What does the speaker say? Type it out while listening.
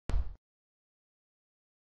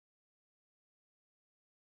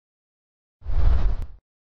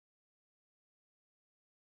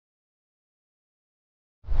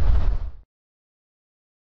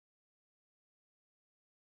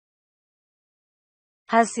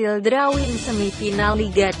Hasil drawing semifinal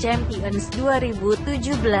Liga Champions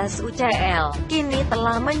 2017 UCL, kini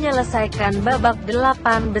telah menyelesaikan babak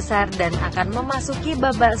 8 besar dan akan memasuki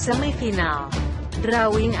babak semifinal.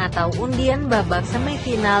 Drawing atau undian babak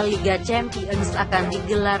semifinal Liga Champions akan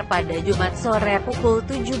digelar pada Jumat sore pukul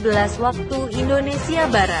 17 waktu Indonesia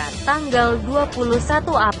Barat, tanggal 21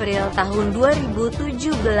 April tahun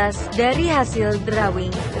 2017. Dari hasil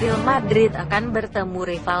drawing, Real Madrid akan bertemu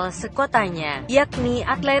rival sekotanya, yakni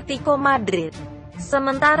Atletico Madrid.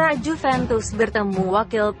 Sementara Juventus bertemu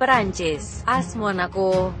wakil Perancis, AS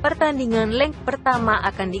Monaco. Pertandingan leg pertama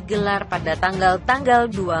akan digelar pada tanggal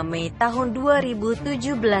 2 Mei tahun 2017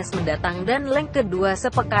 mendatang dan leg kedua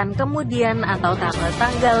sepekan kemudian atau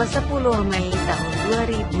tanggal 10 Mei tahun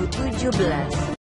 2017.